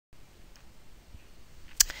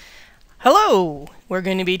Hello! We're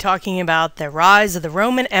going to be talking about the rise of the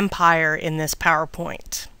Roman Empire in this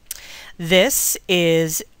PowerPoint. This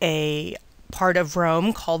is a part of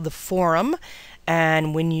Rome called the Forum,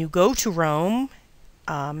 and when you go to Rome,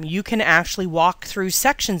 you can actually walk through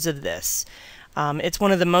sections of this. It's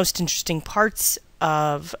one of the most interesting parts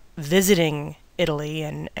of visiting Italy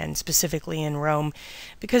and specifically in Rome,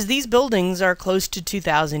 because these buildings are close to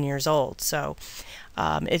 2,000 years old. So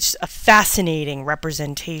it's a fascinating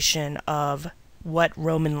representation of what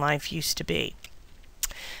Roman life used to be.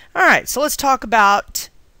 Alright, so let's talk about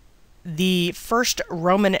the first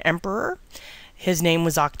Roman emperor. His name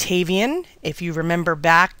was Octavian. If you remember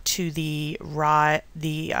back to the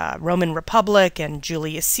Roman Republic and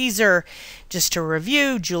Julius Caesar, just to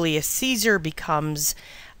review, Julius Caesar becomes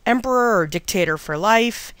emperor or dictator for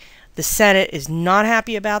life. The Senate is not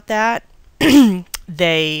happy about that.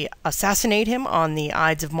 They assassinate him on the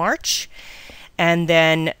Ides of March, and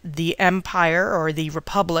then the empire, or the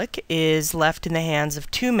republic, is left in the hands of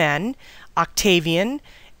two men, Octavian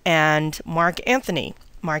and Mark Antony.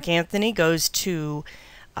 Mark Antony goes to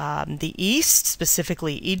the east,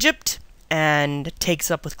 specifically Egypt, and takes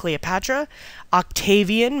up with Cleopatra.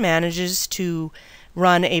 Octavian manages to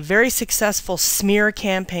run a very successful smear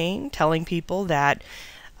campaign, telling people that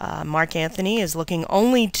Mark Antony is looking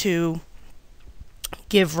only to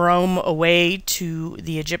give Rome away to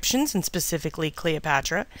the Egyptians, and specifically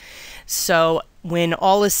Cleopatra. So when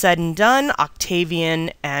all is said and done,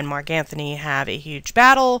 Octavian and Mark Antony have a huge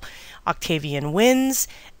battle. Octavian wins,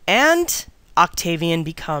 and Octavian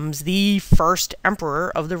becomes the first emperor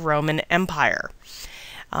of the Roman Empire.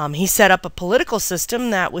 He set up a political system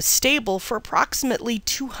that was stable for approximately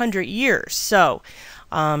 200 years. So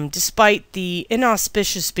despite the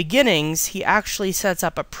inauspicious beginnings, he actually sets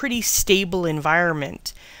up a pretty stable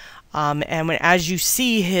environment. As you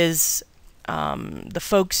see the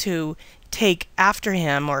folks who take after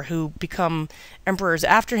him, or who become emperors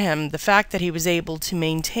after him, the fact that he was able to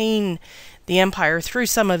maintain the empire through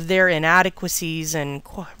some of their inadequacies and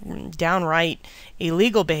downright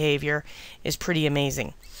illegal behavior is pretty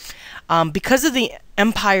amazing. Because of the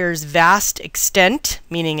empire's vast extent,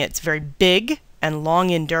 meaning it's very big and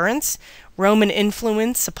long endurance, Roman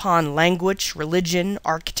influence upon language, religion,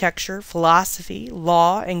 architecture, philosophy,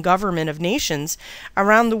 law, and government of nations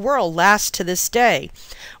around the world lasts to this day.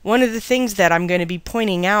 One of the things that I'm going to be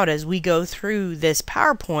pointing out as we go through this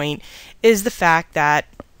PowerPoint is the fact that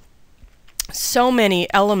so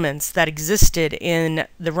many elements that existed in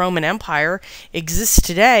the Roman Empire exist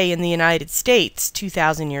today in the United States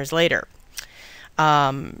 2,000 years later.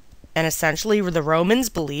 And essentially, the Romans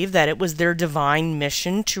believed that it was their divine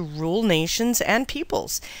mission to rule nations and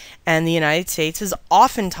peoples. And the United States has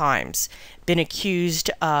oftentimes been accused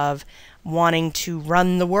of wanting to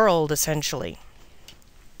run the world, essentially.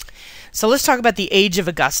 So let's talk about the age of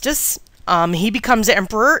Augustus. He becomes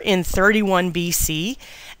emperor in 31 BC,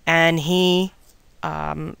 and he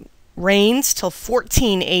reigns till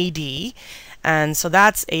 14 AD. And so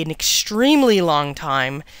that's an extremely long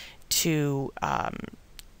time to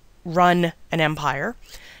run an empire.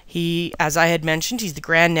 He, as I had mentioned, he's the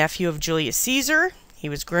grandnephew of Julius Caesar. He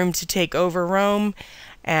was groomed to take over Rome,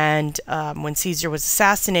 and when Caesar was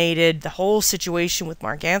assassinated, the whole situation with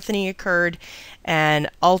Mark Antony occurred, and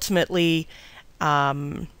ultimately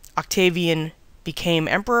Octavian became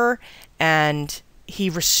emperor, and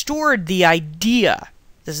he restored the idea,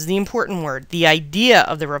 this is the important word, the idea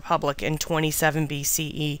of the Republic in 27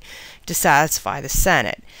 BCE to satisfy the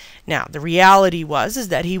Senate. Now, the reality is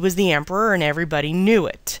that he was the emperor and everybody knew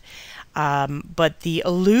it. But the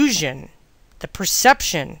illusion, the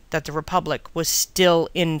perception that the Republic was still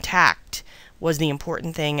intact was the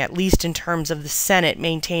important thing, at least in terms of the Senate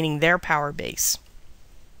maintaining their power base.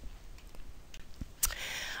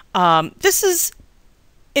 This is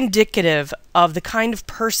indicative of the kind of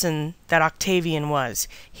person that Octavian was.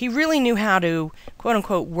 He really knew how to,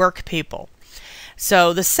 quote-unquote, work people.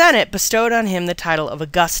 So the Senate bestowed on him the title of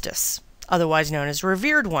Augustus, otherwise known as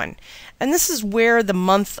Revered One. And this is where the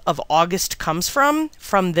month of August comes from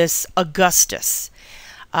this Augustus.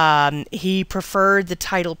 He preferred the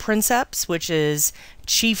title Princeps, which is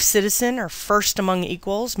chief citizen or first among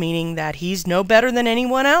equals, meaning that he's no better than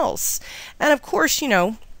anyone else. And of course, you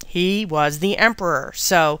know, he was the emperor,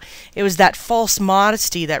 so it was that false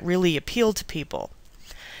modesty that really appealed to people.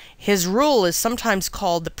 His rule is sometimes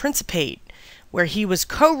called the Principate, where he was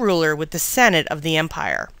co-ruler with the Senate of the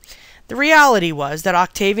empire. The reality was that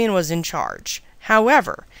Octavian was in charge.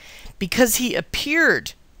 However, because he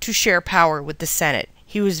appeared to share power with the Senate,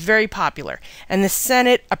 He was very popular, and the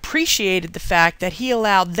Senate appreciated the fact that he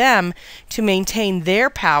allowed them to maintain their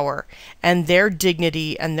power and their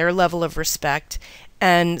dignity and their level of respect.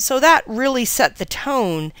 And so that really set the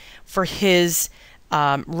tone for his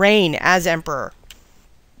reign as emperor.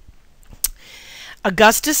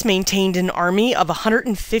 Augustus maintained an army of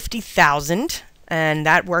 150,000, and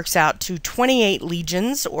that works out to 28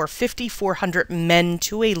 legions, or 5,400 men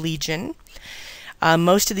to a legion.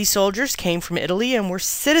 Most of these soldiers came from Italy and were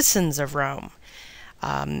citizens of Rome.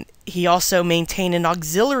 He also maintained an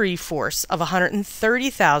auxiliary force of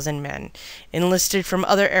 130,000 men, enlisted from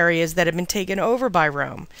other areas that had been taken over by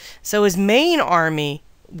Rome. So his main army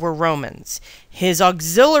were Romans. His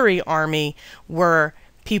auxiliary army were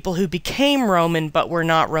people who became Roman but were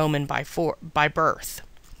not Roman by birth.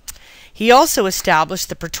 He also established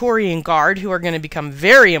the Praetorian Guard, who are going to become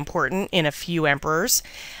very important in a few emperors.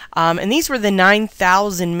 And these were the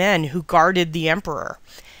 9,000 men who guarded the emperor.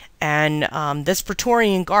 And this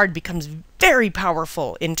Praetorian Guard becomes very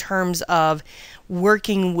powerful in terms of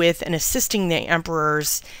working with and assisting the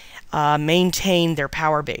emperors maintain their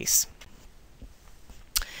power base.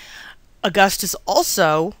 Augustus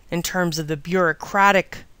also, in terms of the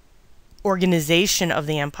bureaucratic organization of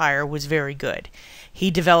the empire, was very good.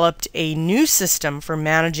 He developed a new system for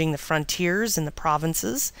managing the frontiers and the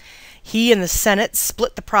provinces. He and the Senate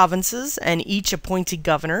split the provinces and each appointed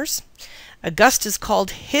governors. Augustus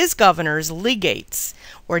called his governors legates,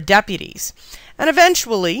 or deputies. And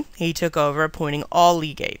eventually, he took over appointing all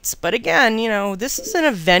legates. But again, you know, this is an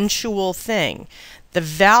eventual thing. The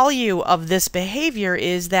value of this behavior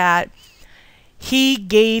is that he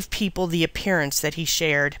gave people the appearance that he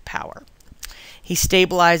shared power. He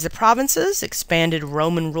stabilized the provinces, expanded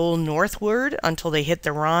Roman rule northward until they hit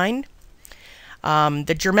the Rhine.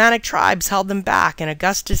 The Germanic tribes held them back, and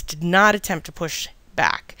Augustus did not attempt to push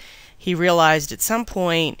back. He realized at some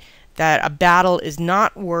point that a battle is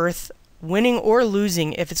not worth winning or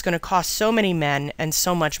losing if it's going to cost so many men and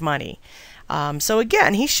so much money. So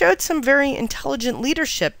again, he showed some very intelligent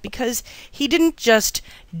leadership because he didn't just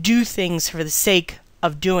do things for the sake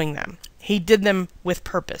of doing them. He did them with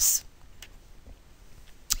purpose.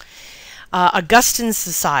 Augustan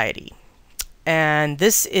society. And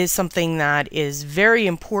this is something that is very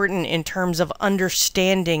important in terms of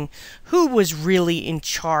understanding who was really in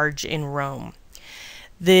charge in Rome.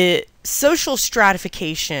 The social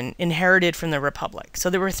stratification inherited from the Republic. So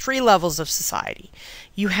there were 3 levels of society.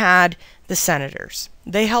 You had the senators.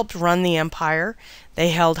 They helped run the empire. They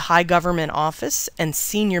held high government office and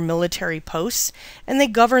senior military posts, and they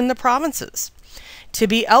governed the provinces. To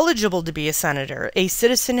be eligible to be a senator, a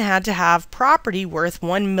citizen had to have property worth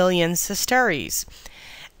 1 million sesterces.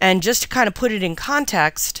 And just to kind of put it in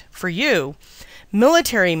context for you,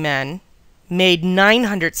 military men made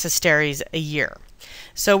 900 sesterces a year.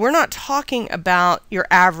 So we're not talking about your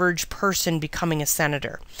average person becoming a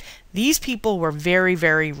senator. These people were very,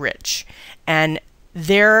 very rich, and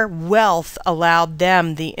their wealth allowed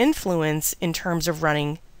them the influence in terms of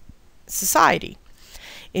running society.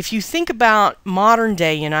 If you think about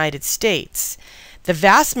modern-day United States, the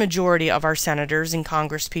vast majority of our senators and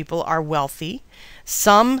congresspeople are wealthy,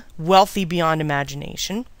 some wealthy beyond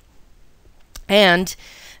imagination, and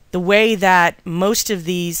the way that most of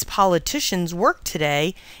these politicians work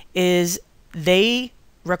today is they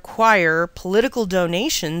require political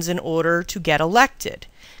donations in order to get elected,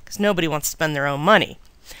 because nobody wants to spend their own money,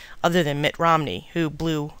 other than Mitt Romney, who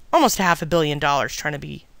blew almost $500 million trying to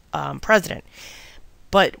be president.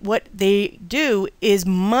 But what they do is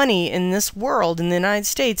money in this world, in the United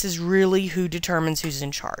States, is really who determines who's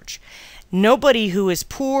in charge. Nobody who is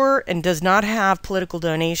poor and does not have political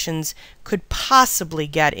donations could possibly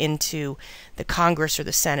get into the Congress or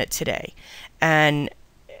the Senate today. And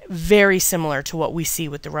very similar to what we see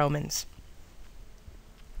with the Romans.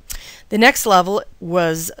 The next level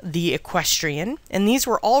was the equestrian, and these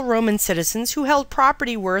were all Roman citizens who held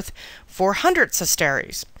property worth 400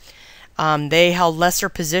 sesterces. They held lesser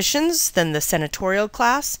positions than the senatorial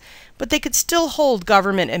class, but they could still hold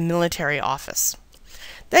government and military office.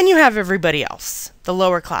 Then you have everybody else, the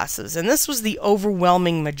lower classes, and this was the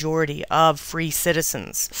overwhelming majority of free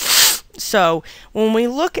citizens. So when we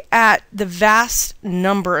look at the vast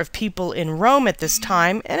number of people in Rome at this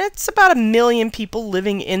time, and it's about 1 million people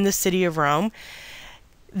living in the city of Rome,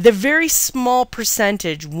 the very small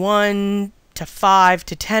percentage, 1 to 5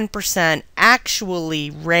 to 10%, actually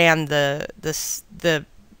ran the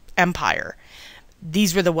empire.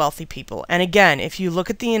 These were the wealthy people. And again, if you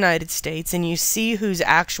look at the United States and you see who's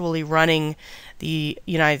actually running the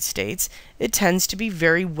United States, it tends to be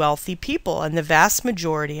very wealthy people. And the vast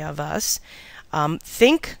majority of us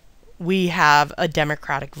think we have a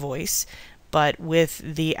democratic voice, but with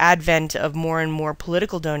the advent of more and more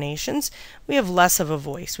political donations, we have less of a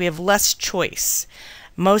voice. We have less choice.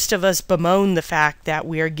 Most of us bemoan the fact that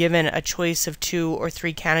we are given a choice of 2 or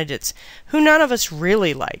 3 candidates who none of us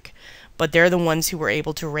really like, but they're the ones who were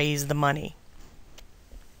able to raise the money.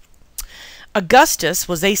 Augustus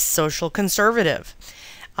was a social conservative.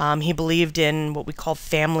 He believed in what we call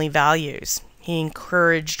family values. He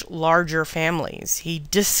encouraged larger families. He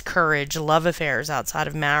discouraged love affairs outside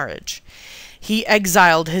of marriage. He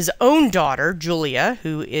exiled his own daughter, Julia,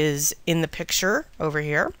 who is in the picture over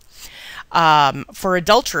here, for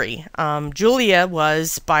adultery. Julia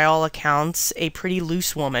was, by all accounts, a pretty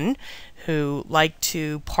loose woman who liked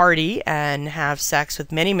to party and have sex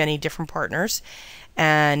with many, many different partners,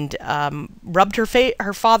 and rubbed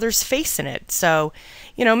her father's face in it. So,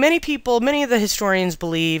 you know, many of the historians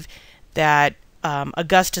believe that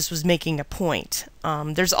Augustus was making a point.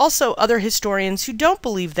 There's also other historians who don't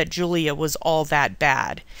believe that Julia was all that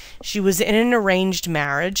bad. She was in an arranged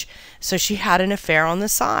marriage, so she had an affair on the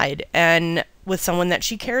side and with someone that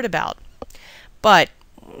she cared about. But,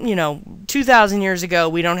 you know, 2,000 years ago,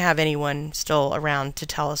 we don't have anyone still around to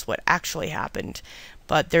tell us what actually happened.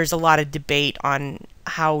 But there's a lot of debate on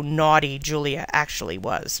how naughty Julia actually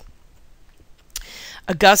was.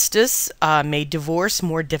 Augustus made divorce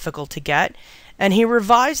more difficult to get, and he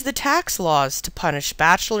revised the tax laws to punish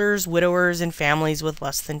bachelors, widowers, and families with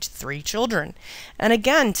less than 3 children. And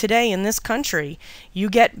again, today in this country, you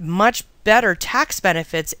get much better tax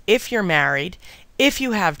benefits if you're married, if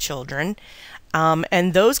you have children,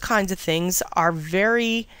 and those kinds of things are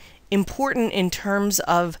very important in terms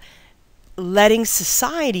of letting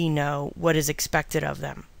society know what is expected of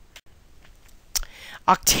them.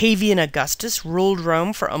 Octavian Augustus ruled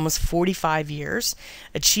Rome for almost 45 years,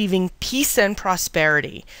 achieving peace and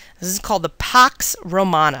prosperity. This is called the Pax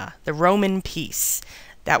Romana, the Roman peace.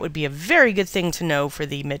 That would be a very good thing to know for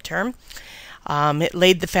the midterm. It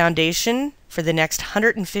laid the foundation for the next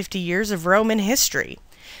 150 years of Roman history.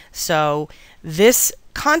 So this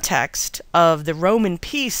context of the Roman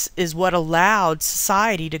peace is what allowed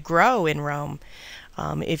society to grow in Rome.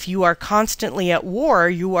 If you are constantly at war,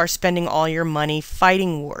 you are spending all your money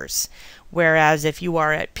fighting wars. Whereas if you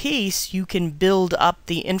are at peace, you can build up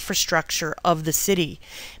the infrastructure of the city,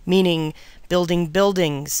 meaning building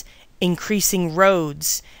buildings, increasing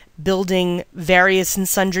roads, building various and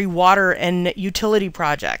sundry water and utility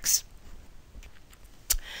projects.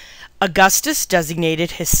 Augustus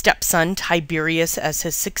designated his stepson Tiberius as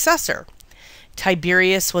his successor.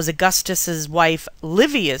 Tiberius was Augustus's wife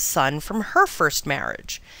Livia's son from her first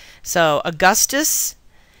marriage. So Augustus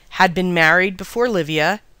had been married before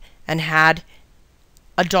Livia and had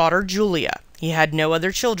a daughter, Julia. He had no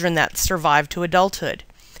other children that survived to adulthood.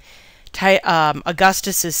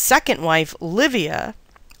 Augustus's second wife, Livia,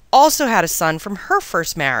 also had a son from her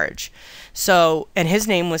first marriage. So, and his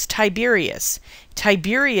name was Tiberius.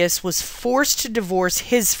 Tiberius was forced to divorce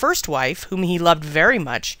his first wife, whom he loved very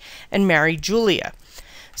much, and marry Julia.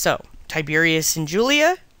 So, Tiberius and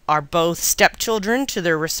Julia are both stepchildren to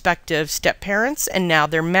their respective stepparents, and now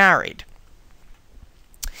they're married.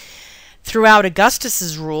 Throughout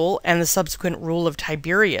Augustus's rule and the subsequent rule of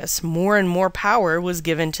Tiberius, more and more power was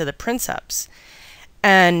given to the princeps.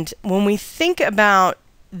 And when we think about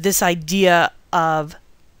this idea of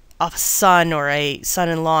a son or a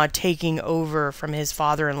son-in-law taking over from his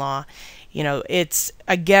father-in-law, you know, it's,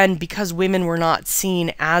 again, because women were not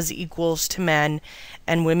seen as equals to men,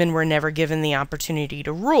 and women were never given the opportunity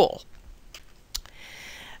to rule.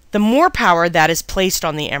 The more power that is placed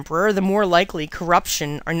on the emperor, the more likely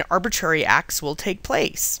corruption and arbitrary acts will take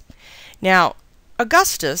place. Now,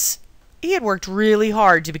 Augustus, he had worked really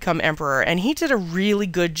hard to become emperor, and he did a really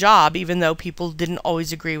good job, even though people didn't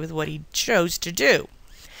always agree with what he chose to do.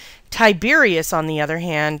 Tiberius, on the other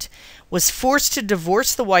hand, was forced to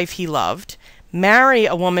divorce the wife he loved, marry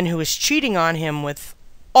a woman who was cheating on him with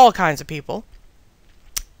all kinds of people,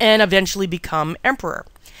 and eventually become emperor.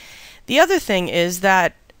 The other thing is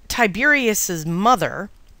that Tiberius's mother,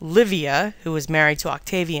 Livia, who was married to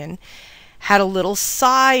Octavian, had a little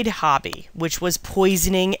side hobby, which was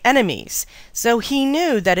poisoning enemies. So he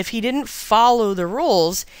knew that if he didn't follow the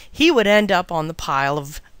rules, he would end up on the pile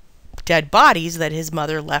of dead bodies that his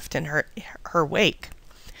mother left in her wake.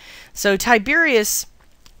 So Tiberius,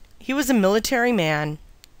 he was a military man.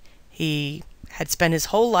 He had spent his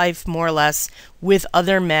whole life, more or less, with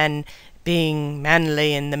other men being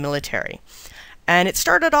manly in the military. And it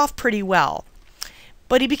started off pretty well.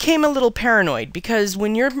 But he became a little paranoid, because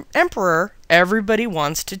when you're emperor, everybody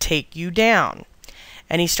wants to take you down.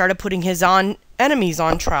 And he started putting his enemies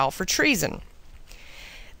on trial for treason.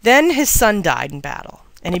 Then his son died in battle,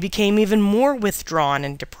 and he became even more withdrawn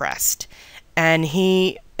and depressed. And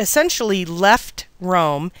he essentially left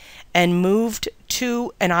Rome and moved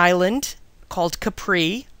to an island called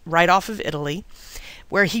Capri, right off of Italy,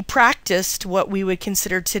 where he practiced what we would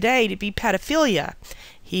consider today to be pedophilia.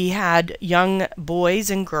 He had young boys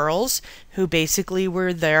and girls who basically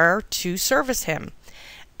were there to service him.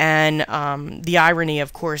 And the irony,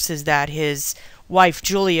 of course, is that his wife,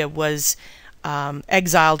 Julia, was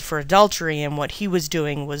exiled for adultery, and what he was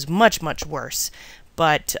doing was much, much worse.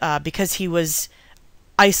 But because he was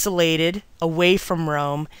isolated away from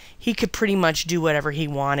Rome, he could pretty much do whatever he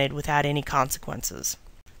wanted without any consequences.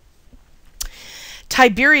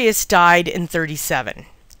 Tiberius died in 37.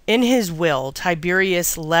 In his will,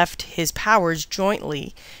 Tiberius left his powers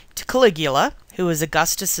jointly to Caligula, who was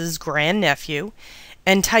Augustus's grandnephew,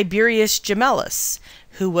 and Tiberius Gemellus,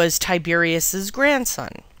 who was Tiberius's grandson.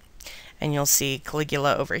 And you'll see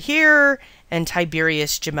Caligula over here and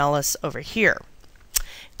Tiberius Gemellus over here.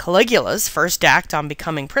 Caligula's first act on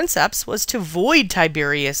becoming princeps was to void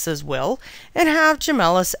Tiberius's will and have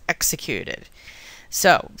Gemellus executed.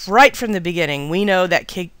 So, right from the beginning, we know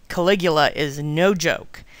that Caligula is no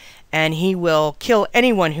joke, and he will kill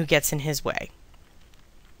anyone who gets in his way.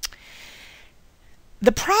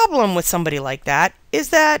 The problem with somebody like that is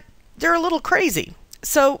that they're a little crazy.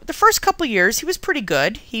 So, the first couple years, he was pretty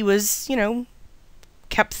good. He was,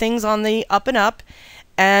 kept things on the up and up,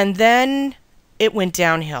 and then it went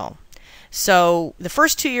downhill. So, the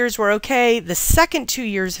first 2 years were okay. The second 2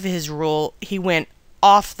 years of his rule, he went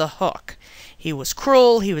off the hook. He was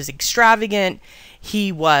cruel, he was extravagant,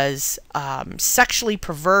 he was sexually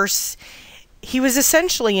perverse. He was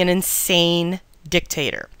essentially an insane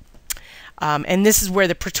dictator. And this is where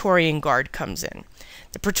the Praetorian Guard comes in.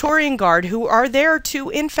 The Praetorian Guard, who are there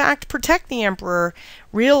to, in fact, protect the emperor,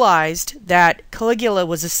 realized that Caligula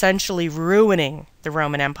was essentially ruining the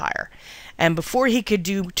Roman Empire. And before he could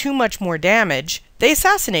do too much more damage, they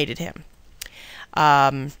assassinated him.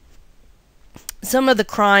 Some of the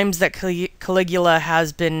crimes that Caligula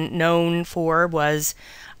has been known for was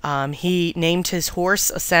he named his horse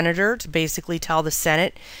a senator to basically tell the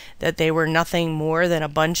Senate that they were nothing more than a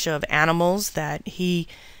bunch of animals that he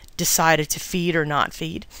decided to feed or not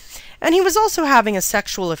feed. And he was also having a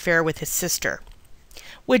sexual affair with his sister,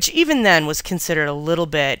 which even then was considered a little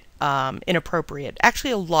bit inappropriate,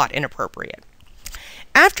 actually a lot inappropriate.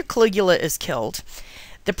 After Caligula is killed,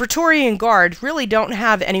 the Praetorian Guard really don't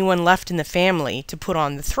have anyone left in the family to put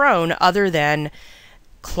on the throne other than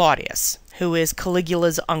Claudius, who is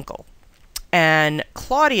Caligula's uncle. And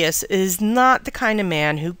Claudius is not the kind of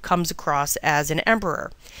man who comes across as an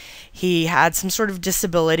emperor. He had some sort of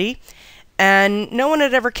disability, and no one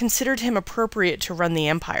had ever considered him appropriate to run the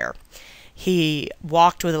empire. He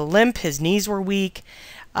walked with a limp, his knees were weak,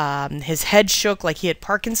 his head shook like he had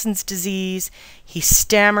Parkinson's disease, he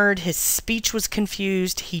stammered, his speech was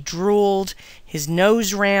confused, he drooled, his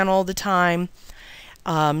nose ran all the time.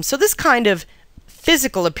 So this kind of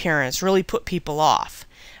physical appearance really put people off.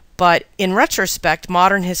 But in retrospect,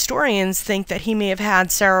 modern historians think that he may have had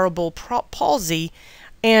cerebral palsy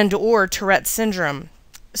and or Tourette syndrome.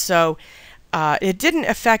 So it didn't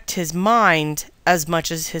affect his mind as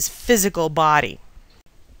much as his physical body.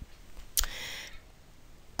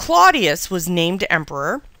 Claudius was named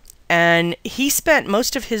emperor, and he spent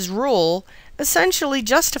most of his rule essentially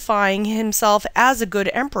justifying himself as a good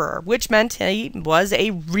emperor, which meant he was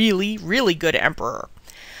a really, really good emperor.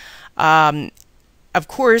 Of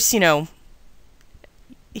course,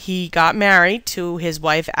 he got married to his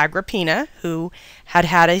wife Agrippina, who had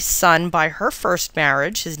had a son by her first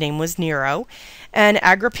marriage. His name was Nero. And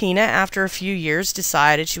Agrippina, after a few years,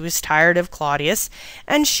 decided she was tired of Claudius,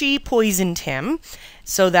 and she poisoned him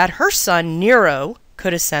so that her son Nero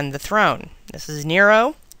could ascend the throne. This is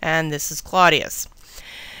Nero, and this is Claudius.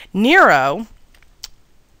 Nero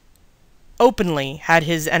openly had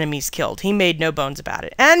his enemies killed. He made no bones about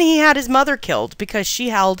it. And he had his mother killed because she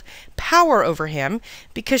held power over him,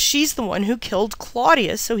 because she's the one who killed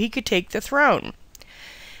Claudius so he could take the throne.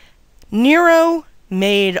 Nero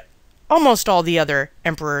made almost all the other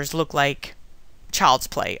emperors look like child's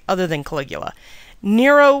play, other than Caligula.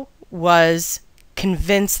 Nero was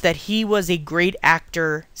convinced that he was a great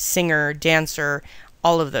actor, singer, dancer,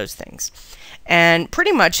 all of those things. And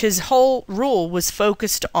pretty much his whole rule was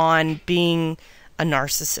focused on being a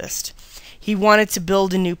narcissist. He wanted to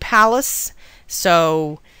build a new palace,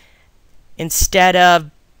 so instead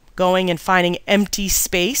of going and finding empty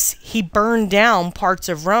space, he burned down parts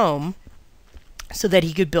of Rome so that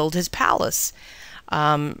he could build his palace.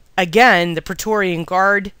 Again, the Praetorian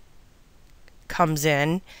Guard comes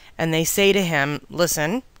in and they say to him,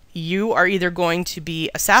 listen, you are either going to be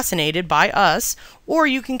assassinated by us or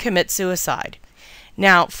you can commit suicide.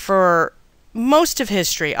 Now, for most of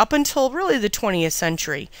history, up until really the 20th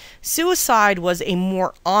century, suicide was a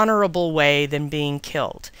more honorable way than being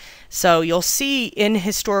killed. So you'll see in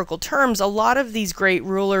historical terms, a lot of these great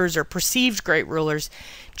rulers or perceived great rulers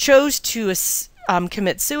chose to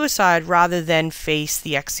commit suicide rather than face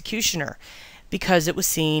the executioner, because it was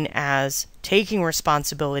seen as taking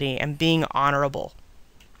responsibility and being honorable.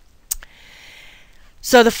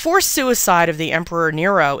 So the forced suicide of the Emperor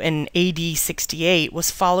Nero in AD 68 was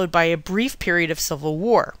followed by a brief period of civil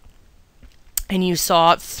war. And you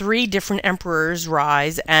saw 3 different emperors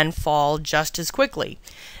rise and fall just as quickly: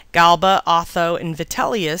 Galba, Otho, and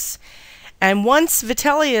Vitellius. And once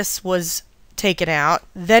Vitellius was taken out,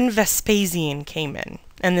 then Vespasian came in.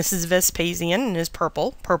 And this is Vespasian, and is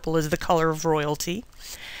purple. Purple is the color of royalty.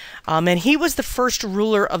 And he was the first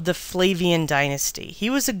ruler of the Flavian dynasty. He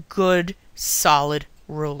was a good, solid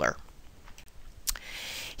ruler.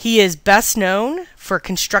 He is best known for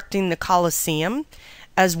constructing the Colosseum,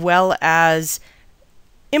 as well as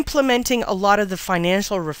implementing a lot of the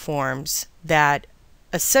financial reforms that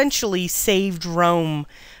essentially saved Rome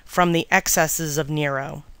from the excesses of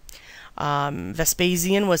Nero.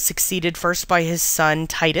 Vespasian was succeeded first by his son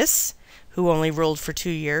Titus, who only ruled for 2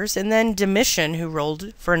 years, and then Domitian, who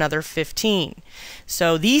ruled for another 15.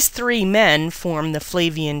 So these 3 men form the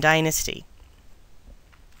Flavian dynasty.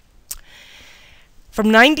 From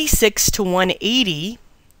 96 to 180,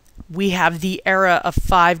 we have the era of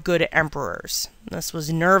 5 good emperors. This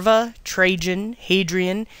was Nerva, Trajan,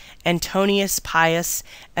 Hadrian, Antonius Pius,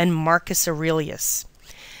 and Marcus Aurelius.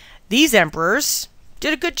 These emperors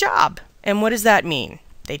did a good job. And what does that mean?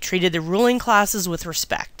 They treated the ruling classes with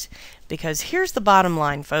respect. Because here's the bottom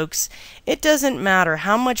line, folks. It doesn't matter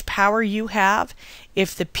how much power you have.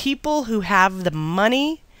 If the people who have the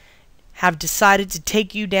money have decided to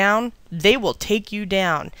take you down, they will take you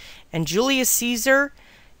down. And Julius Caesar,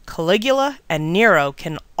 Caligula, and Nero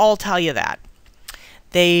can all tell you that.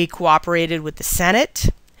 They cooperated with the Senate.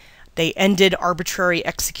 They ended arbitrary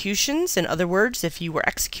executions. In other words, if you were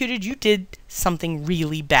executed, you did something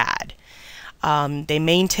really bad. They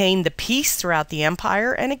maintained the peace throughout the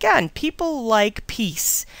empire. And again, people like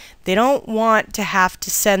peace. They don't want to have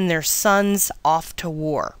to send their sons off to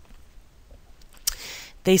war.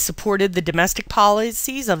 They supported the domestic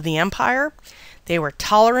policies of the empire. They were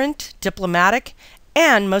tolerant, diplomatic,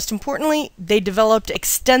 and most importantly, they developed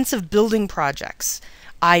extensive building projects,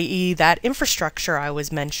 i.e. that infrastructure I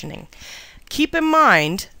was mentioning. Keep in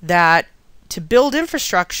mind that to build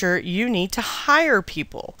infrastructure, you need to hire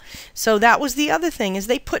people. So that was the other thing, is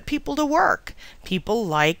they put people to work. People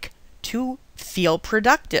like to feel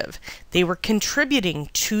productive. They were contributing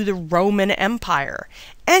to the Roman Empire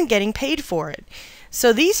and getting paid for it.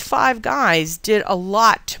 So these 5 guys did a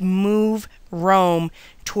lot to move Rome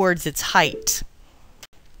towards its height.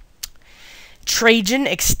 Trajan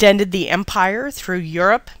extended the empire through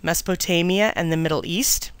Europe, Mesopotamia, and the Middle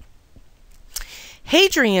East.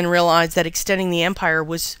 Hadrian realized that extending the empire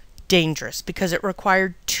was dangerous because it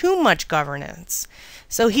required too much governance.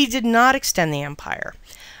 So he did not extend the empire.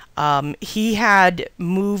 He had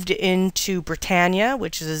moved into Britannia,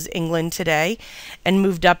 which is England today, and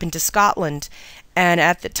moved up into Scotland. And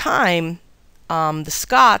at the time, the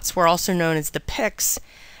Scots were also known as the Picts,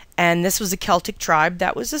 and this was a Celtic tribe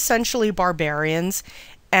that was essentially barbarians.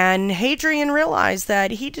 And Hadrian realized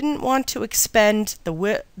that he didn't want to expend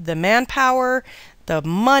the manpower, the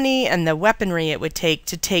money, and the weaponry it would take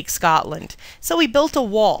to take Scotland. So he built a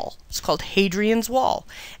wall. It's called Hadrian's Wall.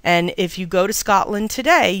 And if you go to Scotland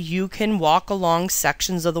today, you can walk along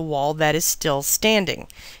sections of the wall that is still standing,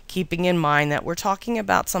 keeping in mind that we're talking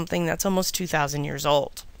about something that's almost 2,000 years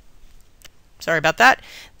old. Sorry about that.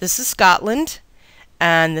 This is Scotland,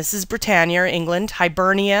 and this is Britannia, England,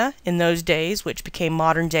 Hibernia in those days, which became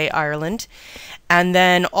modern-day Ireland. And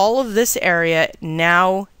then all of this area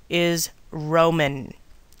now is Roman.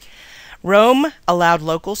 Rome allowed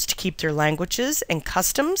locals to keep their languages and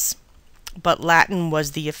customs, but Latin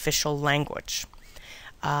was the official language.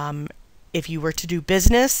 If you were to do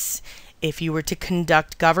business, if you were to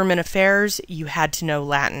conduct government affairs, you had to know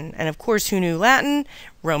Latin. And of course, who knew Latin?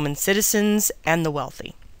 Roman citizens and the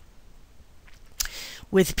wealthy.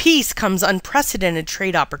 With peace comes unprecedented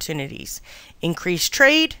trade opportunities. Increased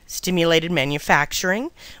trade stimulated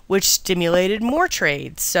manufacturing, which stimulated more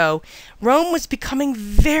trade. So Rome was becoming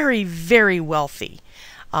very, very wealthy.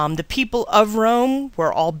 The people of Rome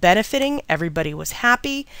were all benefiting. Everybody was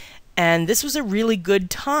happy. And this was a really good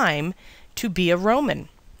time to be a Roman.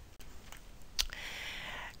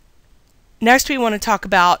 Next, we want to talk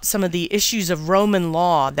about some of the issues of Roman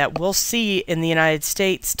law that we'll see in the United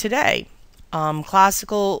States today.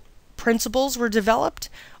 Classical principles were developed.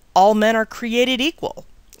 All men are created equal.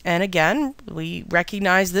 And again, we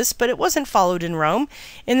recognize this, but it wasn't followed in Rome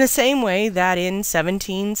in the same way that in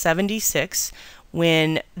 1776,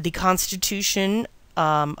 when the Constitution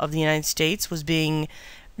of the United States was being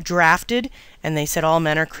drafted and they said all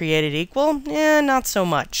men are created equal, not so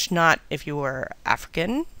much. Not if you were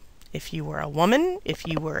African, if you were a woman, if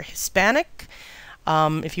you were Hispanic,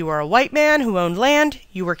 if you were a white man who owned land,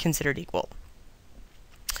 you were considered equal.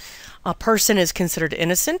 A person is considered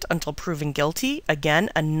innocent until proven guilty. Again,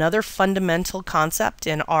 another fundamental concept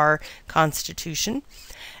in our Constitution.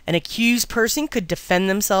 An accused person could defend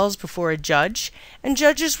themselves before a judge, and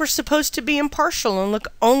judges were supposed to be impartial and look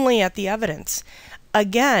only at the evidence.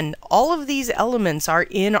 Again, all of these elements are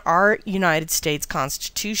in our United States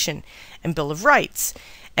Constitution and Bill of Rights.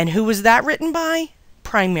 And who was that written by?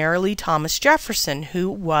 Primarily Thomas Jefferson, who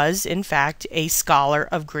was, in fact, a scholar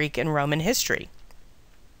of Greek and Roman history.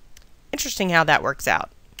 Interesting how that works out.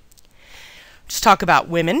 Just talk about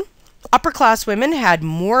women. Upper class women had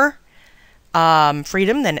more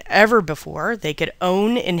freedom than ever before. They could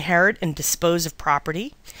own, inherit, and dispose of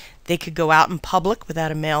property. They could go out in public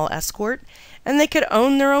without a male escort, and they could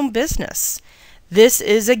own their own business. This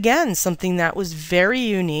is, again, something that was very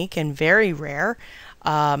unique and very rare.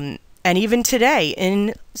 And even today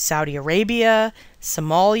in Saudi Arabia,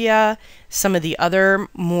 Somalia, some of the other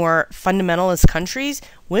more fundamentalist countries,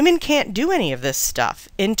 women can't do any of this stuff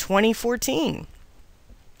in 2014.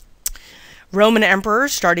 Roman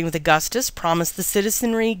emperors, starting with Augustus, promised the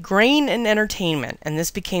citizenry grain and entertainment, and this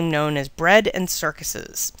became known as bread and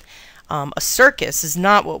circuses. A circus is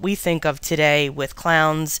not what we think of today with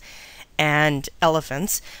clowns and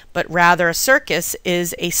elephants, but rather a circus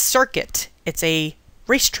is a circuit. It's a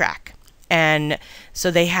racetrack. And so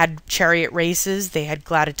they had chariot races, they had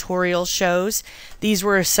gladiatorial shows. These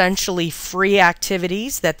were essentially free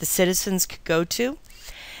activities that the citizens could go to,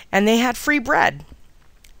 and they had free bread.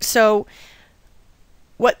 So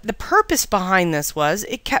what the purpose behind this was,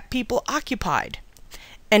 it kept people occupied.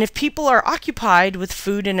 And if people are occupied with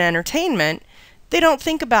food and entertainment, they don't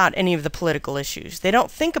think about any of the political issues. They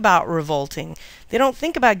don't think about revolting. They don't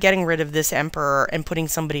think about getting rid of this emperor and putting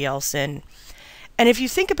somebody else in. And if you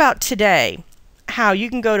think about today, how you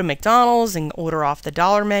can go to McDonald's and order off the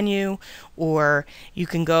dollar menu, or you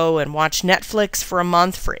can go and watch Netflix for a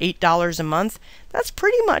month for $8 a month, that's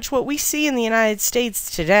pretty much what we see in the United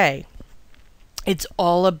States today. It's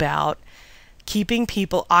all about keeping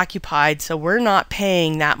people occupied so we're not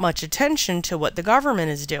paying that much attention to what the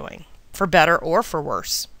government is doing, for better or for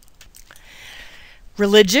worse.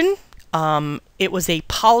 Religion. It was a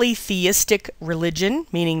polytheistic religion,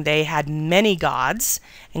 meaning they had many gods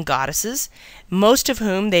and goddesses, most of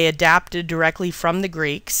whom they adapted directly from the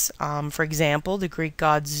Greeks. For example, the Greek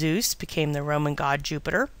god Zeus became the Roman god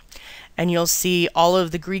Jupiter. And you'll see all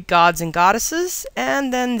of the Greek gods and goddesses,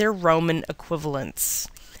 and then their Roman equivalents.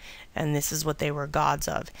 And this is what they were gods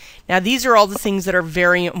of. Now, these are all the things that are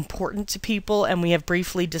very important to people, and we have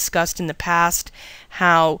briefly discussed in the past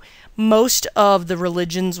how most of the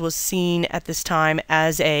religions was seen at this time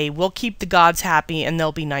as a, we'll keep the gods happy and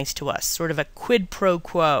they'll be nice to us, sort of a quid pro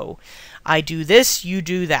quo. I do this, you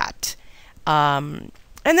do that. And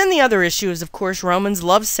then the other issue is, of course, Romans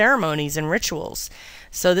loved ceremonies and rituals.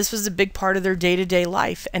 So this was a big part of their day-to-day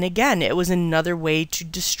life. And again, it was another way to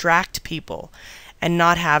distract people and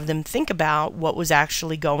not have them think about what was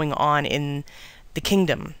actually going on in the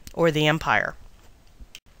kingdom or the empire.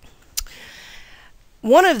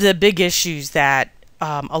 One of the big issues that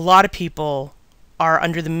a lot of people are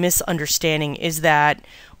under the misunderstanding is that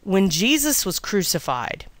when Jesus was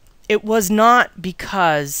crucified, it was not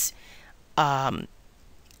because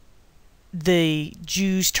the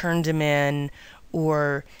Jews turned him in,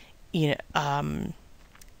 or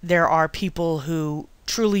there are people who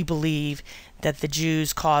truly believe that the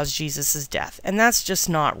Jews caused Jesus' death, and that's just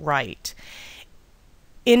not right.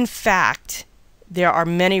 In fact, there are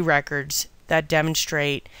many records that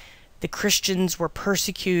demonstrate the Christians were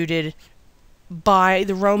persecuted by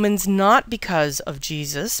the Romans not because of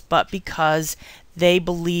Jesus, but because they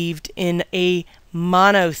believed in a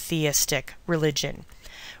monotheistic religion.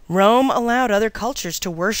 Rome allowed other cultures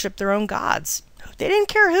to worship their own gods. They didn't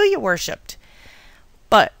care who you worshipped.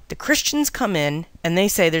 But the Christians come in and they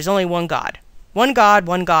say there's only one God. One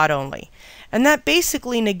God only. And that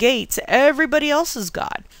basically negates everybody else's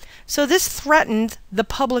God. So this threatened the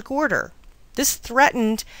public order. This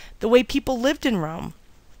threatened the way people lived in Rome.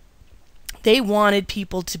 They wanted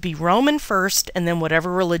people to be Roman first and then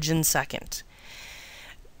whatever religion second.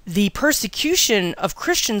 the persecution of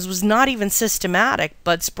Christians was not even systematic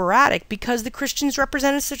but sporadic because the Christians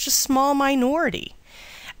represented such a small minority.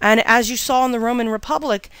 And as you saw in the Roman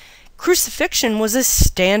Republic, crucifixion was a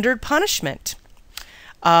standard punishment.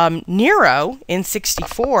 Nero in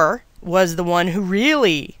 64 was the one who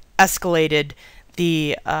really escalated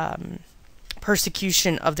the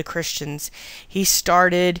persecution of the Christians. He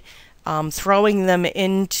started throwing them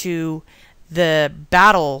into the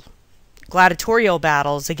gladiatorial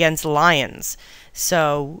battles against lions.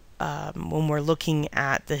 So when we're looking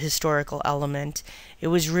at the historical element, it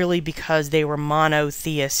was really because they were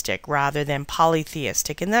monotheistic rather than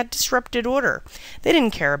polytheistic, and that disrupted order. They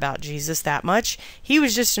didn't care about Jesus that much. He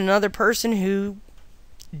was just another person who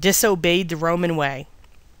disobeyed the Roman way.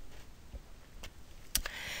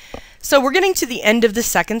 So we're getting to the end of the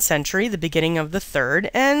 2nd century, the beginning of the 3rd,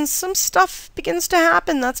 and some stuff begins to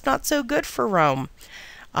happen that's not so good for Rome.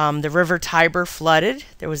 The river Tiber flooded.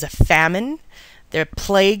 There was a famine. The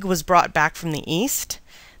plague was brought back from the east.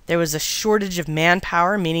 There was a shortage of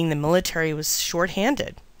manpower, meaning the military was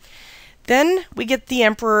short-handed. Then we get the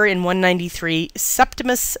emperor in 193,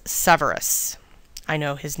 Septimus Severus. I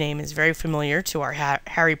know his name is very familiar to our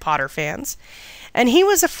Harry Potter fans. And he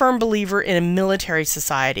was a firm believer in a military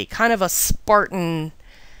society, kind of a Spartan,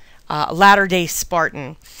 latter-day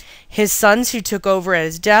Spartan. His sons, who took over at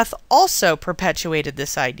his death, also perpetuated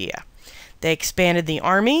this idea. They expanded the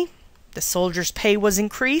army, the soldiers' pay was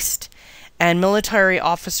increased, and military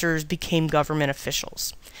officers became government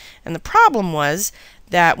officials. And the problem was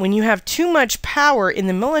that when you have too much power in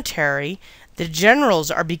the military, the generals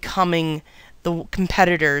are becoming the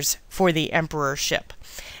competitors for the emperorship.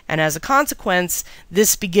 And as a consequence,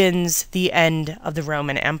 this begins the end of the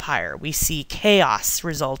Roman Empire. We see chaos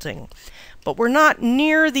resulting. But we're not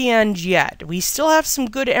near the end yet. We still have some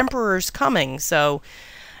good emperors coming, so,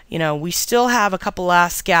 you know, we still have a couple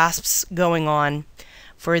last gasps going on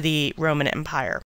for the Roman Empire.